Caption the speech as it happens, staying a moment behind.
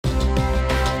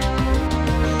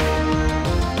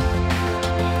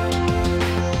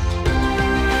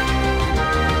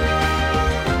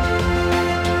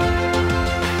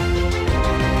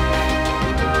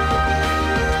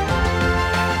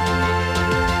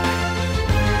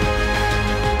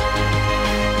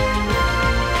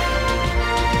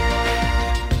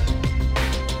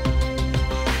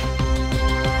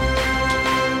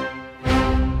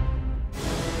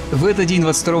В этот день,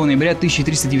 22 ноября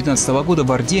 1319 года,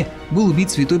 в Орде был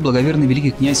убит святой благоверный великий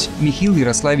князь Михаил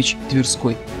Ярославич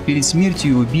Тверской. Перед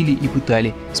смертью его били и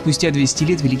пытали. Спустя 200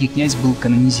 лет великий князь был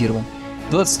канонизирован.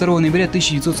 22 ноября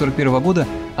 1941 года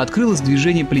открылось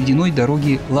движение по ледяной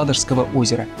дороге Ладожского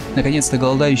озера. Наконец-то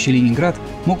голодающий Ленинград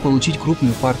мог получить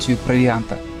крупную партию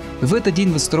провианта. В этот день,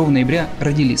 22 ноября,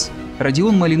 родились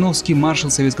Родион Малиновский, маршал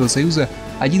Советского Союза,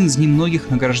 один из немногих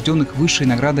награжденных высшей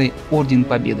наградой Орден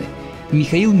Победы.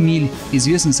 Михаил Миль,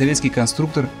 известный советский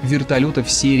конструктор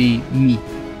вертолетов серии Ми.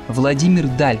 Владимир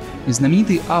Даль,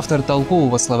 знаменитый автор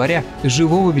толкового словаря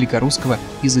живого великорусского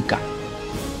языка.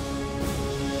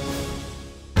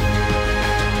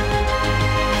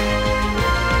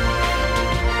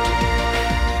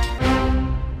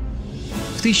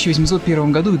 В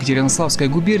 1801 году в Екатеринославской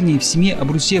губернии в семье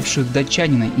обрусевших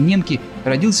датчанина и немки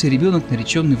родился ребенок,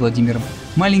 нареченный Владимиром.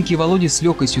 Маленький Володя с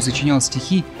легкостью сочинял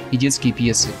стихи и детские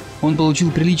пьесы. Он получил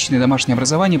приличное домашнее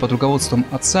образование под руководством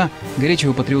отца,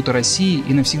 горячего патриота России,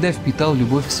 и навсегда впитал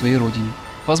любовь к своей родине.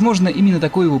 Возможно, именно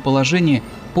такое его положение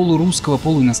полурусского,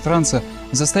 полуиностранца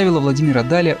заставило Владимира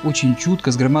Даля очень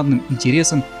чутко, с громадным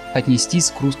интересом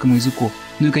отнестись к русскому языку.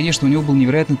 Ну и, конечно, у него был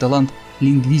невероятный талант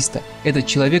лингвиста. Этот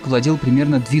человек владел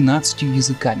примерно 12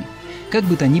 языками. Как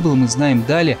бы то ни было, мы знаем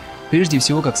Даля прежде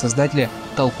всего как создателя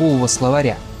толкового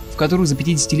словаря, в который за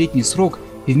 50-летний срок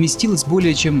вместилось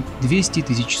более чем 200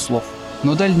 тысяч слов.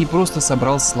 Но Даль не просто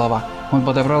собрал слова, он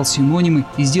подобрал синонимы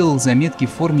и сделал заметки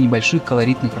в форме небольших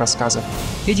колоритных рассказов.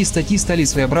 Эти статьи стали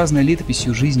своеобразной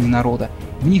летописью жизни народа.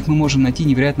 В них мы можем найти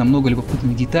невероятно много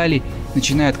любопытных деталей,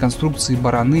 начиная от конструкции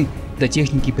бараны до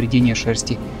техники прядения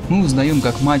шерсти. Мы узнаем,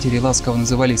 как матери ласково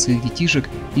называли своих детишек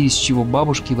и из чего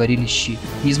бабушки варили щи.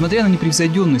 Несмотря на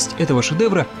непревзойденность этого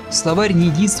шедевра, словарь не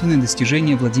единственное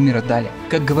достижение Владимира Даля.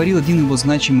 Как говорил один его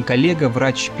значимый коллега,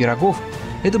 врач Пирогов,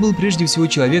 это был прежде всего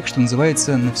человек, что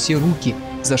называется, на все руки,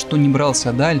 за что не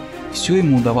брался Даль, все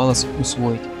ему удавалось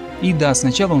усвоить. И да,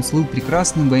 сначала он слыл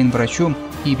прекрасным военврачом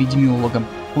и эпидемиологом.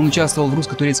 Он участвовал в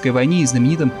русско-турецкой войне и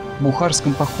знаменитом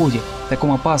Бухарском походе,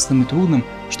 таком опасном и трудном,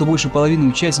 что больше половины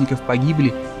участников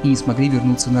погибли и не смогли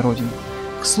вернуться на родину.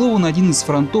 К слову, на один из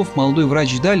фронтов молодой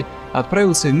врач Даль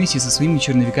отправился вместе со своими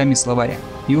черновиками словаря.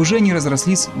 И уже они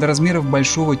разрослись до размеров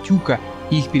большого тюка,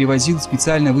 и их перевозил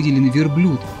специально выделенный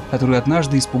верблюд, который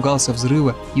однажды испугался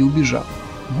взрыва и убежал.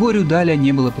 Горю Даля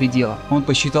не было предела. Он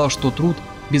посчитал, что труд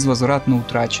безвозвратно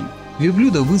утрачен.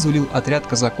 Верблюда вызволил отряд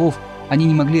казаков, они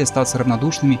не могли остаться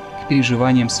равнодушными к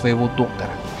переживаниям своего доктора.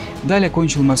 Даль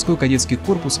окончил морской кадетский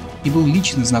корпус и был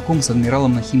лично знаком с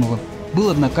адмиралом Нахимовым. Был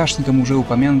однокашником уже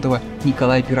упомянутого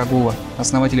Николая Пирогова,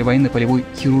 основателя военно-полевой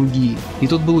хирургии. И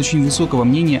тот был очень высокого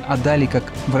мнения о Дале как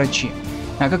враче.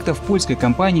 А как-то в польской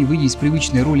кампании, выйдя из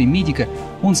привычной роли медика,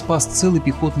 он спас целый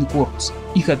пехотный корпус.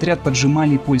 Их отряд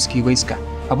поджимали польские войска,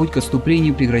 а путь к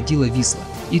отступлению преградила Висла.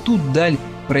 И тут Даль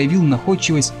проявил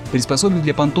находчивость, приспособив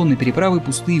для понтонной переправы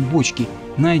пустые бочки,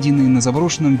 найденные на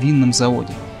заброшенном винном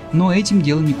заводе. Но этим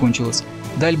дело не кончилось.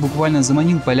 Даль буквально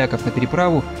заманил поляков на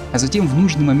переправу, а затем в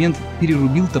нужный момент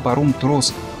перерубил топором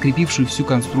трос, крепивший всю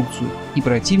конструкцию, и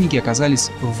противники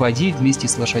оказались в воде вместе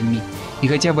с лошадьми. И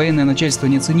хотя военное начальство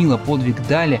не оценило подвиг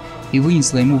Даля и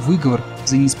вынесло ему выговор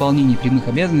за неисполнение прямых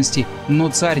обязанностей, но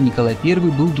царь Николай I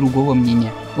был другого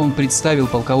мнения. Он представил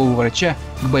полкового врача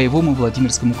к боевому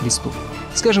Владимирскому кресту.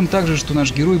 Скажем также, что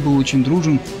наш герой был очень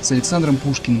дружен с Александром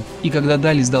Пушкиным, и когда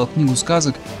Даль издал книгу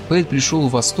сказок, поэт пришел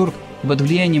в восторг и под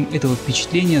влиянием этого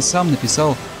впечатления сам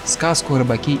написал сказку о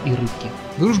рыбаке и рыбке.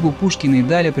 Дружбу Пушкина и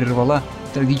Даля прервала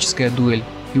трагическая дуэль,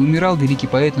 и умирал великий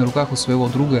поэт на руках у своего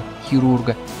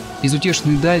друга-хирурга.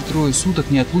 Безутешный Даль 3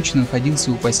 суток неотлучно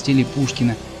находился у постели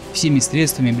Пушкина, всеми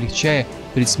средствами облегчая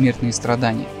предсмертные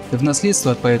страдания. В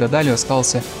наследство от поэта Далю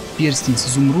остался перстень с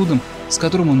изумрудом, с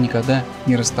которым он никогда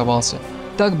не расставался.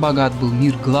 Так богат был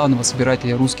мир главного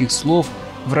собирателя русских слов,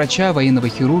 врача, военного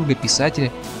хирурга,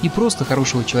 писателя и просто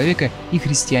хорошего человека и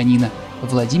христианина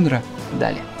Владимира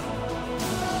Даля.